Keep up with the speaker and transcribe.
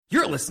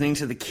You're listening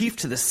to the Keefe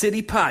to the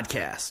City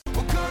podcast. We're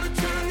gonna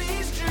turn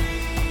these streets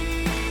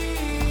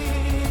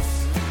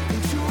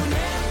into an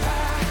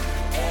empire,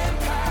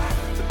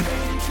 the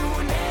pain into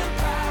an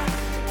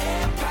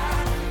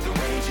empire, the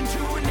rage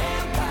into an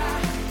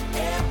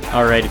empire.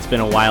 All right, it's been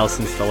a while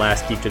since the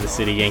last Keefe to the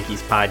City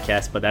Yankees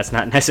podcast, but that's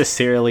not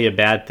necessarily a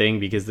bad thing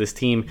because this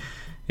team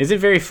isn't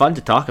very fun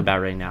to talk about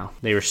right now.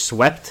 They were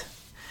swept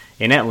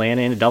in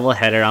Atlanta in a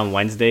doubleheader on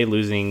Wednesday,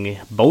 losing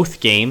both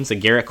games, a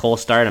Gerrit Cole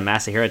start, a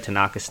Masahiro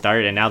Tanaka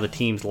start, and now the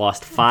team's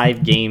lost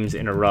 5 games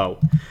in a row.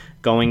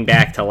 Going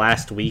back to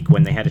last week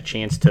when they had a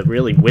chance to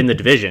really win the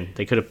division.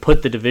 They could have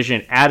put the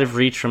division out of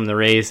reach from the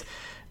Rays.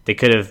 They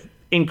could have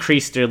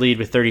increased their lead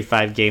with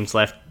 35 games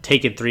left,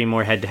 taken 3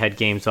 more head-to-head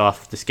games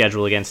off the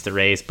schedule against the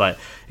Rays, but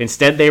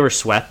instead they were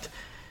swept.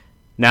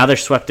 Now they're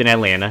swept in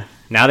Atlanta.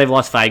 Now they've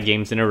lost 5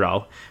 games in a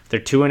row. Their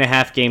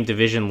 2.5-game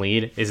division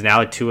lead is now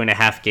a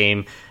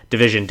 2.5-game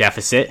division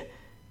deficit.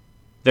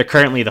 They're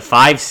currently the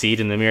 5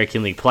 seed in the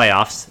American League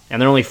playoffs, and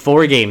they're only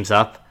 4 games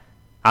up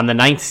on the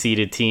 9th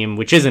seeded team,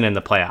 which isn't in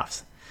the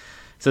playoffs.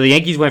 So the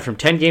Yankees went from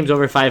 10 games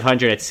over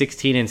 500 at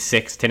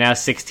 16-6 to now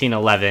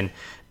 16-11.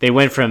 They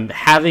went from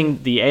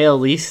having the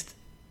AL East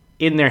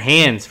in their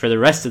hands for the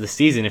rest of the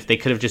season if they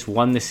could have just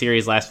won the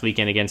series last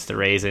weekend against the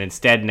Rays, and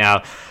instead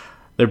now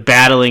they're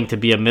battling to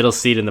be a middle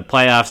seed in the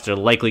playoffs. They're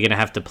likely going to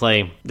have to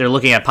play. They're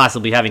looking at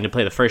possibly having to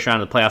play the first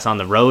round of the playoffs on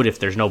the road if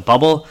there's no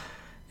bubble.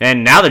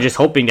 And now they're just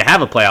hoping to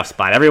have a playoff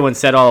spot. Everyone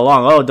said all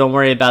along, oh, don't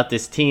worry about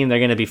this team. They're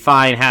going to be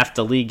fine. Half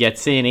the league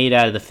gets in. 8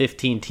 out of the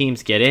 15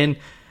 teams get in.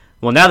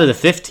 Well, now they're the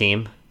 5th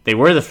team. They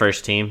were the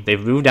first team.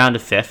 They've moved down to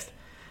 5th.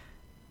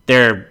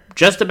 They're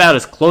just about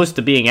as close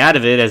to being out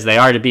of it as they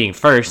are to being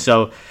first.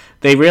 So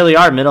they really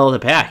are middle of the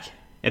pack.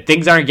 And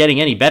things aren't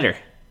getting any better.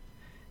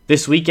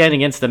 This weekend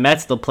against the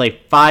Mets, they'll play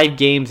 5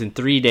 games in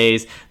 3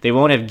 days. They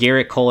won't have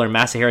Gerrit Cole or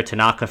Masahiro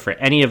Tanaka for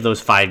any of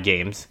those 5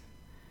 games.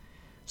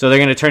 So they're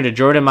going to turn to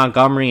Jordan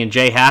Montgomery and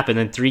Jay Happ, and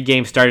then 3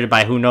 games started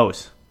by who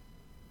knows.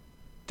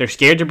 They're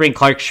scared to bring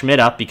Clark Schmidt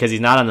up because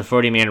he's not on the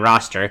 40-man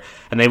roster,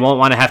 and they won't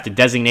want to have to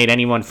designate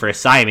anyone for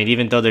assignment,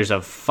 even though there's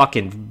a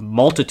fucking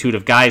multitude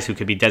of guys who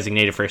could be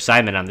designated for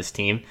assignment on this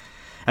team.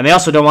 And they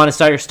also don't want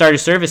to start a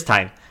service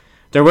time.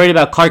 They're worried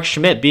about Clark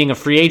Schmidt being a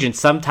free agent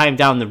sometime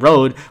down the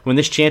road when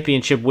this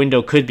championship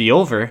window could be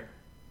over.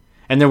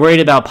 And they're worried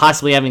about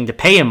possibly having to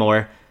pay him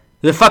more.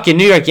 The fucking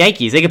New York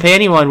Yankees. They can pay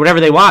anyone whatever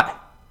they want.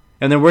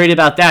 And they're worried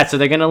about that, so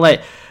they're going to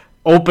let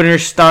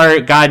openers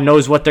start. God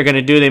knows what they're going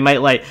to do. They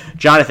might let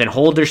Jonathan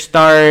Holder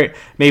start.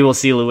 Maybe we'll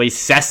see Luis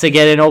Cessa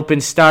get an open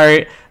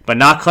start, but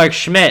not Clark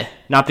Schmidt.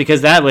 Not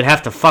because that would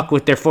have to fuck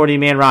with their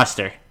 40-man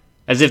roster.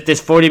 As if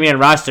this 40-man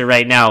roster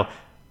right now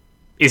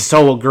is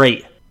so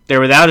great.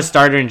 They're without a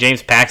starter in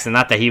James Paxton,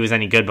 not that he was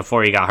any good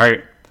before he got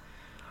hurt.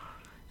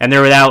 And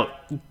they're without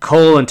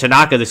Cole and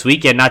Tanaka this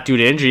weekend, not due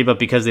to injury, but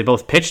because they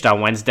both pitched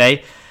on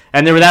Wednesday.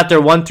 And they're without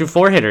their 1 through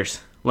 4 hitters.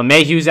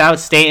 LeMahieu's out,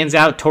 Stanton's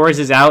out, Torres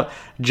is out.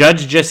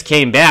 Judge just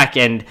came back,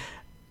 and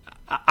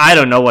I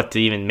don't know what to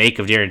even make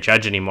of Aaron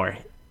Judge anymore.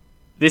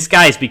 This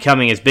guy is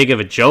becoming as big of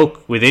a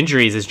joke with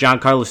injuries as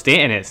Giancarlo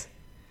Stanton is.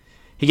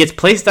 He gets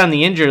placed on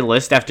the injured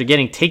list after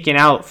getting taken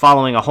out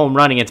following a home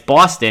run against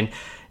Boston,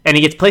 and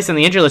he gets placed on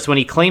the injured list when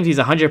he claims he's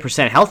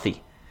 100%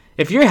 healthy.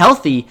 If you're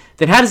healthy,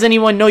 then how does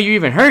anyone know you're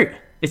even hurt?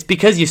 It's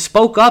because you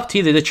spoke up to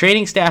either the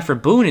training staff or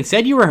Boone and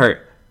said you were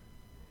hurt.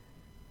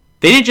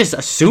 They didn't just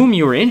assume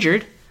you were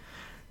injured.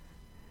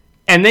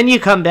 And then you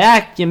come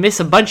back, you miss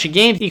a bunch of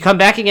games. You come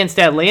back against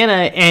Atlanta,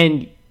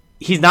 and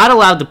he's not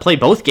allowed to play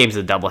both games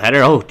of the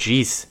doubleheader. Oh,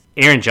 jeez.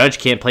 Aaron Judge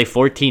can't play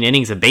 14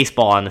 innings of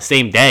baseball on the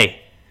same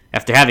day.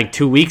 After having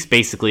 2 weeks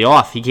basically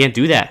off, he can't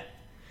do that.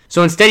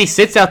 So instead, he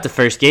sits out the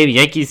first game. The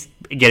Yankees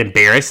get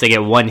embarrassed. They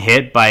get 1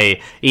 hit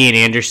by Ian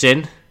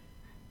Anderson,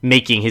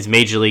 making his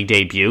Major League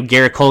debut.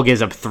 Gerrit Cole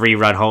gives up 3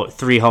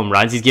 home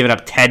runs. He's given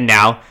up 10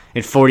 now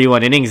in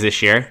 41 innings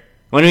this year.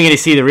 When are we going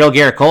to see the real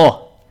Gerrit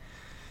Cole?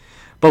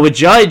 But with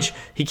Judge,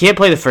 he can't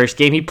play the first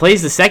game. He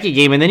plays the second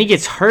game, and then he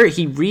gets hurt.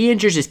 He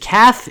re-injures his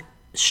calf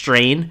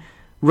strain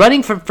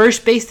running from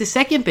first base to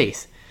second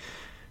base.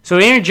 So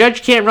Aaron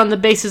Judge can't run the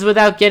bases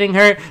without getting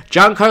hurt.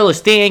 Giancarlo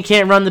Stanton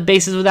can't run the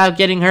bases without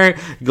getting hurt.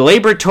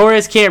 Gleyber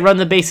Torres can't run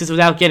the bases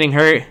without getting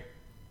hurt.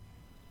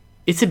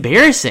 It's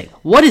embarrassing.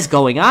 What is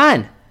going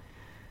on?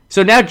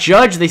 So now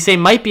Judge, they say,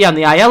 might be on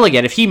the IL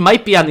again. If he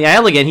might be on the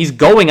IL again, he's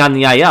going on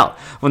the IL.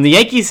 When the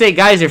Yankees say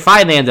guys are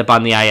fine, they end up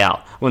on the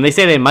IL. When they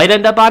say they might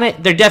end up on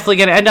it, they're definitely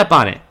going to end up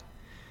on it.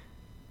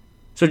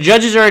 So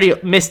Judge has already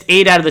missed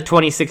 8 out of the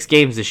 26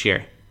 games this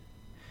year.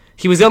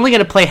 He was only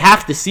going to play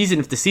half the season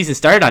if the season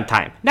started on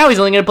time. Now he's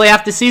only going to play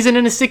half the season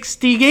in a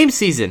 60-game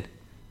season.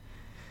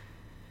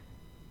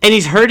 And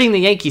he's hurting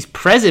the Yankees'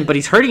 present, but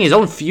he's hurting his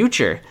own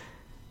future.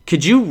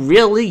 Could you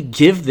really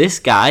give this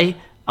guy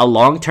a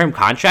long-term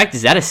contract?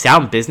 Is that a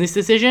sound business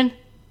decision?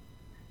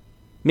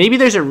 Maybe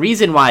there's a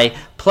reason why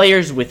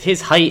players with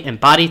his height and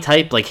body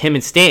type, like him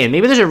and Stanton,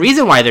 maybe there's a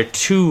reason why they're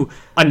 2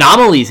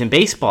 anomalies in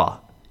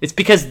baseball. It's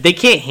because they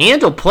can't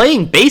handle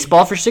playing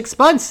baseball for 6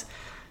 months.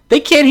 They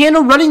can't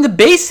handle running the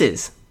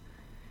bases.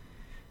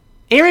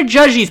 Aaron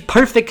Judge needs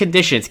perfect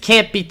conditions.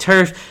 Can't be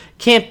turf,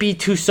 can't be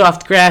too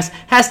soft grass,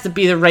 has to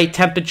be the right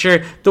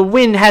temperature, the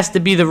wind has to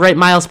be the right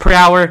miles per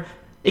hour.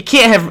 It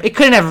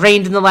couldn't have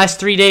rained in the last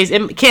 3 days.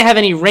 It can't have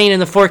any rain in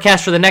the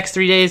forecast for the next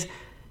 3 days.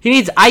 He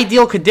needs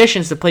ideal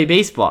conditions to play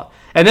baseball.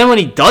 And then when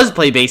he does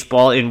play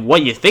baseball in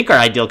what you think are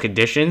ideal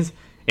conditions,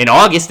 in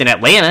August in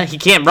Atlanta, he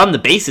can't run the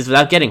bases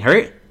without getting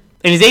hurt.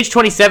 In his age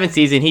 27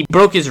 season, he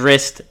broke his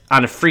wrist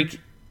on a freak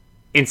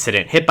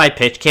incident, hit by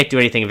pitch, can't do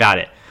anything about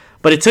it.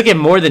 But it took him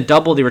more than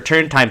double the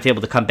return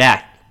timetable to come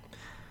back.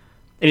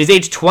 In his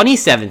age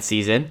 27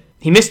 season,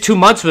 he missed 2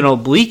 months with an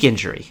oblique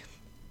injury.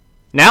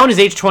 Now in his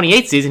age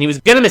 28 season, he was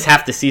going to miss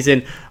half the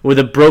season with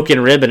a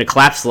broken rib and a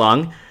collapsed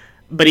lung,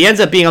 but he ends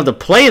up being able to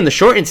play in the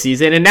shortened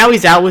season, and now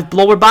he's out with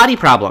lower body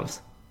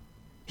problems.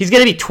 He's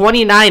going to be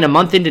 29 a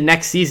month into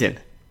next season.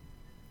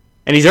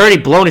 And he's already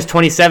blown his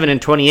 27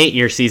 and 28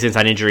 year seasons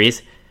on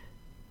injuries.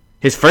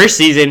 His first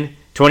season,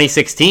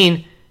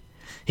 2016,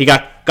 he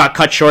got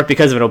cut short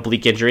because of an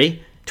oblique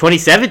injury.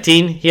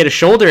 2017, he had a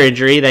shoulder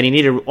injury that he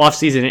needed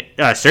off-season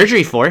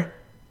surgery for.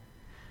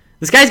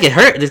 This guy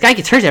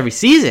gets hurt every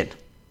season.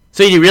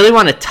 So you really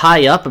want to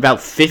tie up about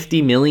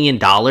 $50 million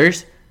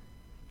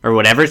or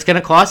whatever it's going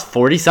to cost,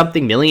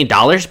 $40-something million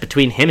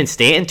between him and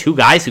Stanton, two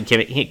guys who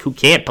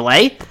can't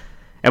play,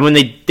 and when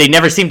they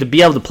never seem to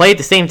be able to play at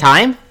the same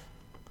time?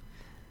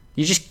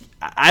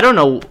 I don't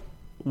know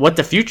what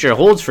the future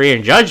holds for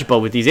Aaron Judge, but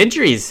with these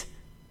injuries,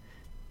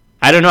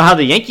 I don't know how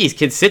the Yankees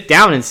can sit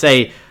down and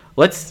say,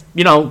 let's,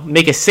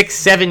 make a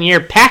 6-7 year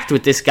pact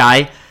with this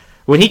guy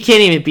when he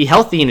can't even be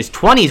healthy in his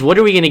 20s. What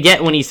are we going to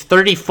get when he's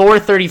 34,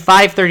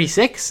 35,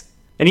 36?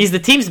 And he's the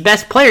team's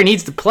best player,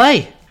 needs to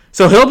play.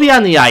 So he'll be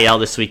on the IL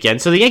this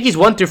weekend. So the Yankees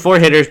 1 through 4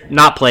 hitters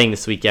not playing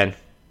this weekend.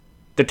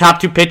 Their top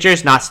 2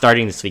 pitchers not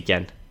starting this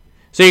weekend.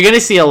 So you're going to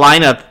see a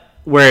lineup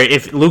where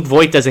if Luke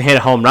Voit doesn't hit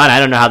a home run, I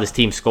don't know how this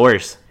team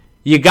scores.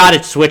 You got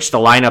to switch the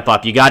lineup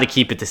up. You got to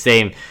keep it the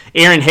same.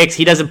 Aaron Hicks,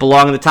 he doesn't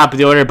belong in the top of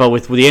the order, but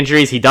with the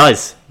injuries, he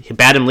does. You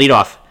bat him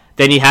leadoff.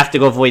 Then you have to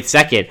go Voit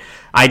second.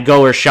 I'd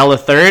go Urshela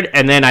third,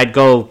 and then I'd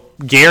go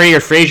Gary or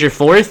Frazier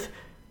fourth,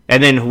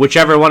 and then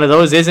whichever one of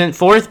those isn't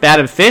fourth, bat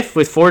him fifth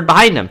with Ford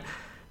behind him.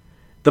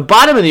 The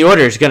bottom of the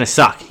order is going to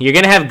suck. You're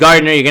going to have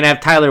Gardner. You're going to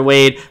have Tyler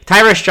Wade.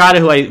 Tyler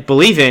Estrada, who I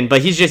believe in,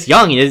 but he's just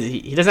young.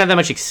 He doesn't have that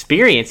much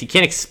experience. You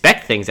can't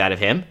expect things out of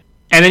him.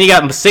 And then you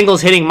got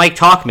singles hitting Mike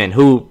Tauchman,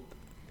 who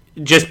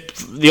just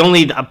the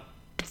only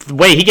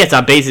way he gets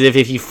on base is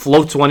if he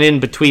floats one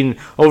in between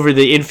over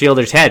the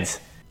infielders'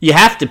 heads. You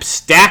have to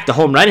stack the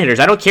home run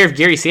hitters. I don't care if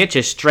Gary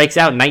Sanchez strikes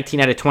out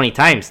 19 out of 20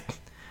 times.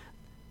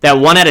 That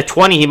 1 out of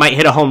 20 he might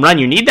hit a home run.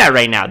 You need that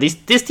right now.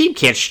 This team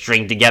can't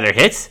string together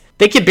hits.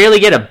 They could barely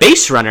get a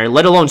base runner,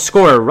 let alone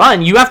score a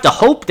run. You have to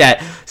hope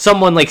that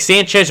someone like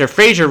Sanchez or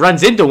Frazier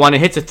runs into one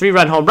and hits a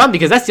 3-run home run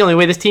because that's the only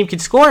way this team can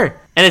score.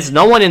 And it's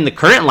no one in the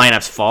current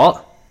lineup's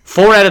fault.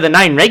 4 out of the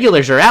 9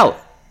 regulars are out.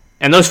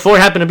 And those 4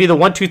 happen to be the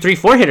 1, 2, 3,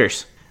 4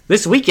 hitters.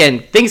 This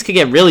weekend, things could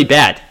get really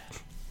bad.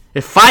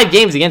 If 5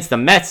 games against the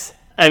Mets,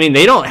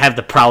 they don't have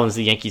the problems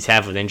the Yankees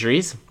have with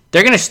injuries.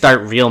 They're going to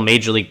start real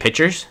major league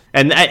pitchers.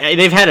 And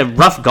they've had a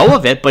rough go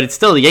of it, but it's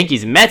still the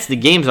Yankees-Mets. The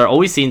games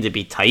always seem to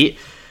be tight.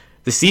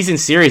 The season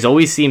series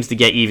always seems to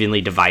get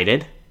evenly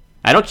divided.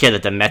 I don't care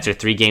that the Mets are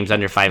 3 games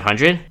under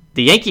 500.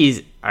 The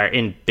Yankees are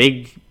in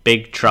big,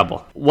 big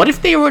trouble. What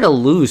if they were to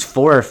lose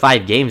 4 or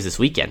 5 games this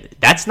weekend?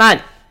 That's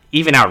not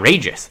even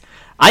outrageous.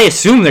 I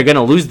assume they're going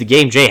to lose the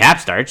game J. Happ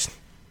starts.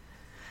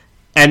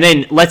 And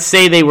then let's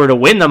say they were to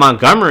win the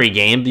Montgomery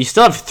game. You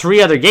still have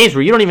 3 other games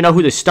where you don't even know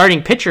who the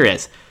starting pitcher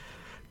is.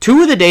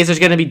 2 of the days there's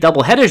going to be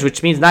doubleheaders,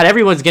 which means not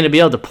everyone's going to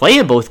be able to play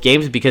in both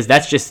games because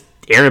that's just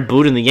Aaron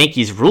Boone and the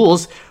Yankees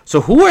rules.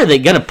 So who are they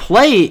going to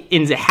play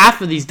in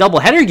half of these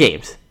doubleheader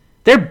games?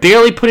 They're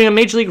barely putting a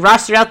major league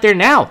roster out there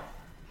now.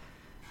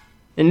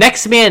 And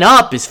next man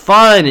up is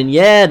fun, and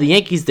yeah, the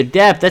Yankees, their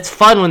depth, that's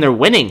fun when they're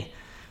winning.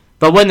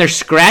 But when they're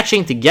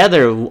scratching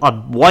together a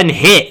 1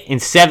 hit in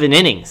 7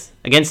 innings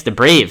against the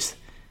Braves,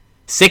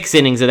 6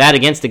 innings of that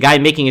against the guy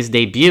making his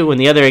debut, and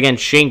the other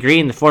against Shane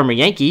Green, the former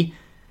Yankee,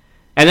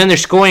 and then they're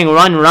scoring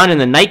run in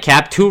the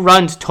nightcap, 2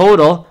 runs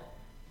total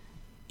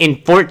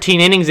in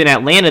 14 innings in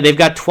Atlanta. They've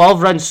got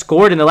 12 runs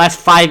scored in the last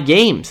 5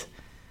 games.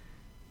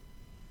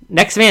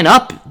 Next man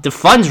up, the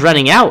fun's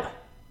running out.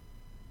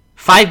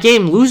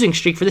 5-game losing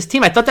streak for this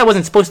team. I thought that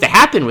wasn't supposed to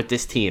happen with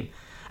this team.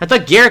 I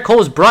thought Garrett Cole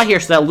was brought here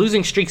so that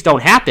losing streaks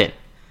don't happen.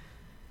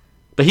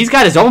 But he's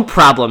got his own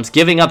problems,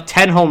 giving up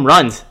 10 home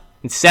runs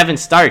in 7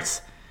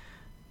 starts.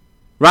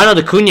 Ronald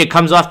Acuna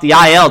comes off the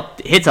IL,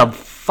 hits a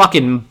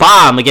fucking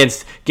bomb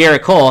against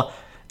Garrett Cole.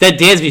 Then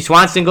Dansby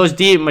Swanson goes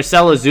deep,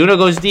 Marcell Ozuna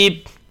goes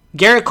deep.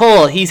 Garrett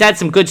Cole, he's had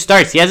some good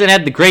starts. He hasn't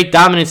had the great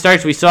dominant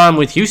starts we saw him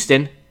with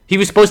Houston. He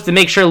was supposed to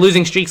make sure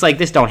losing streaks like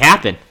this don't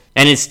happen.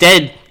 And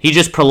instead, he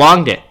just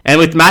prolonged it. And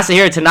with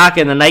Masahiro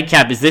Tanaka in the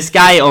nightcap, is this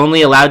guy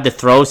only allowed to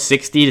throw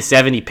 60 to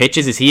 70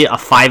 pitches? Is he a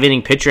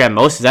 5-inning pitcher at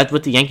most? Is that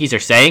what the Yankees are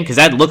saying? Because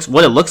that looks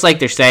what it looks like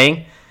they're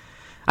saying.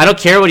 I don't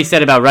care what he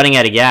said about running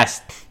out of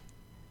gas.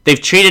 They've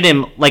treated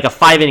him like a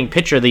 5-inning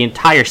pitcher the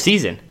entire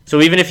season.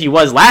 So even if he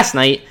was last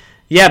night,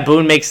 Yeah,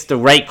 Boone makes the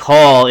right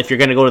call if you're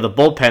going to go to the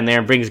bullpen there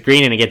and brings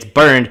Green in and gets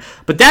burned,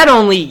 but that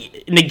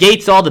only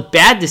negates all the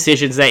bad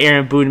decisions that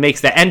Aaron Boone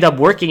makes that end up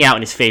working out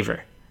in his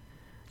favor.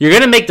 You're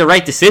going to make the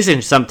right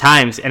decision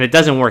sometimes, and it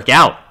doesn't work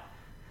out.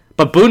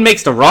 But Boone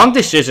makes the wrong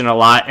decision a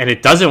lot, and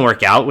it doesn't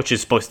work out, which is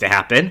supposed to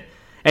happen.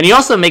 And he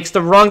also makes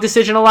the wrong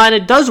decision a lot,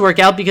 and it does work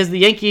out because the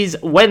Yankees,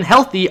 when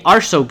healthy,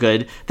 are so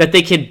good that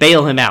they can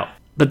bail him out.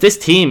 But this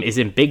team is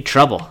in big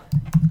trouble.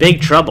 Big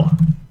trouble.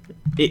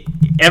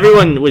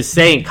 Everyone was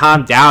saying,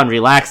 calm down,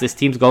 relax, this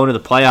team's going to the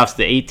playoffs,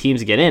 the 8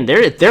 teams get in.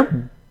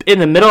 They're in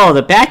the middle of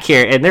the pack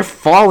here, and they're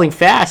falling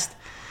fast.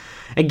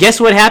 And guess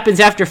what happens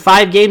after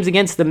 5 games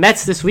against the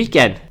Mets this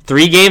weekend?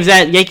 3 games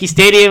at Yankee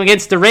Stadium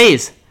against the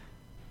Rays,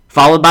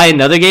 followed by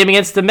another game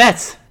against the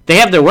Mets. They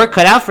have their work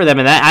cut out for them,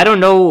 and I don't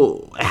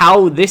know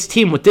how this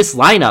team with this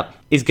lineup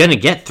is going to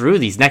get through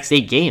these next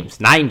 8 games,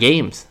 9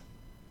 games.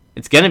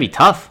 It's going to be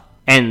tough.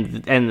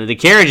 And the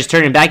carriage is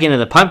turning back into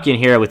the pumpkin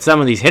here with some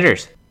of these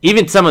hitters.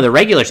 Even some of the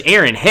regulars.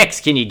 Aaron Hicks,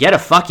 can you get a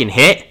fucking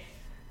hit?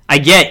 I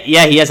get,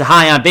 yeah, he has a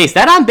high on base.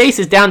 That on base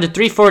is down to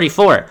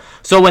 344.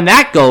 So when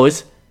that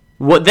goes,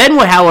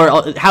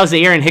 how's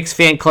the Aaron Hicks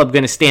fan club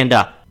going to stand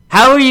up?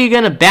 How are you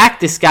going to back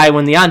this guy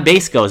when the on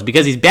base goes?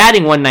 Because he's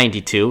batting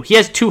 192. He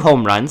has 2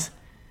 home runs.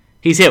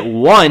 He's hit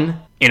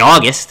 1 in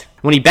August.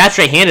 When he bats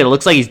right-handed, it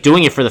looks like he's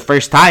doing it for the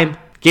first time.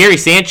 Gary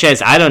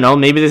Sanchez, I don't know.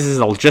 Maybe this is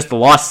just a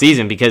lost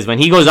season because when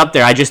he goes up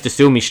there, I just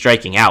assume he's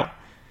striking out.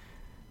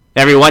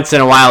 Every once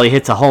in a while, he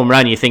hits a home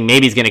run. You think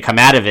maybe he's going to come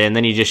out of it, and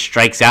then he just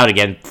strikes out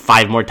again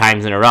 5 more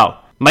times in a row.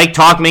 Mike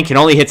Tauchman can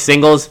only hit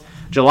singles.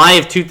 July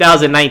of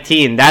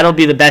 2019, that'll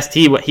be the best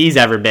he's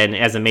ever been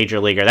as a major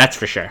leaguer, that's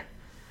for sure.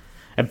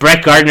 And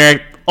Brett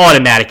Gardner,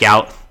 automatic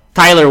out.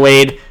 Tyler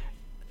Wade,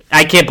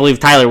 I can't believe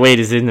Tyler Wade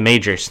is in the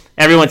majors.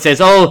 Everyone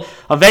says, oh,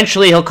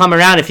 eventually he'll come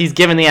around if he's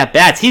given the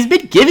at-bats. He's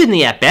been given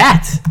the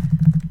at-bats.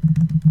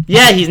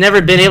 Yeah, he's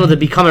never been able to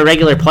become a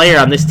regular player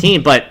on this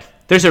team, but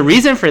there's a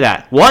reason for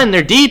that. 1,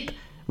 they're deep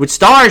with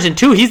stars, and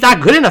 2, he's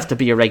not good enough to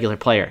be a regular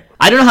player.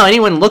 I don't know how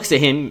anyone looks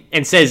at him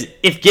and says,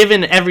 if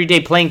given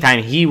everyday playing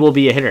time, he will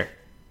be a hitter.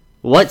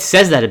 What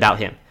says that about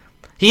him?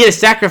 He had a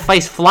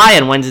sacrifice fly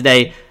on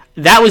Wednesday.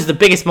 That was the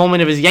biggest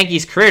moment of his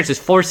Yankees career. It's his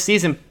 4th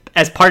season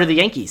as part of the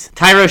Yankees.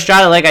 Thairo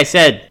Estrada, like I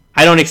said,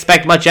 I don't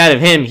expect much out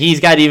of him. He's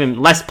got even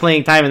less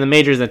playing time in the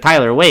majors than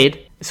Tyler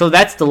Wade. So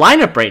that's the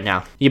lineup right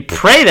now. You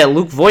pray that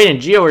Luke Voit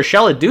and Gio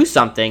Urshela do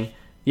something.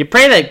 You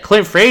pray that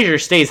Clint Frazier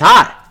stays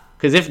hot.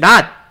 Because if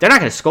not, they're not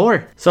going to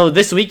score. So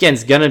this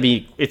weekend's going to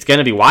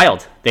be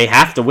wild. They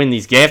have to win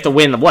these games. They have to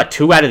win,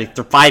 2 out of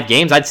the 5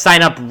 games? I'd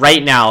sign up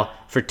right now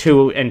for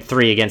 2 and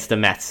 3 against the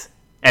Mets.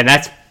 And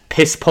that's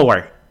piss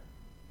poor.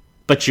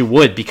 But you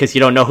would, because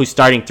you don't know who's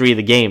starting 3 of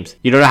the games.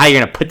 You don't know how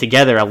you're going to put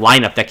together a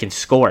lineup that can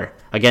score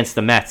against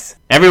the Mets.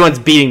 Everyone's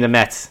beating the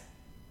Mets.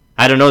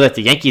 I don't know that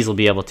the Yankees will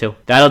be able to.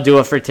 That'll do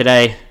it for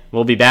today.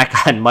 We'll be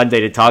back on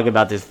Monday to talk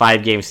about this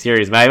 5-game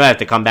series. But I might have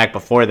to come back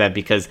before that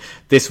because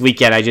this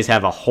weekend I just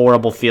have a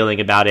horrible feeling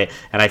about it.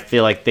 And I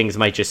feel like things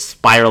might just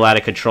spiral out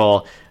of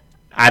control.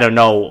 I don't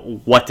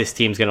know what this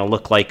team's going to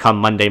look like come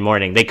Monday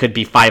morning. They could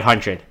be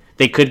 500.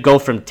 They could go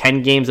from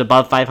 10 games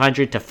above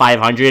 500 to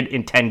 500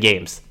 in 10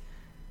 games.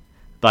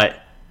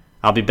 But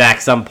I'll be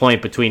back some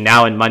point between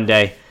now and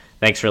Monday.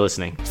 Thanks for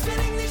listening.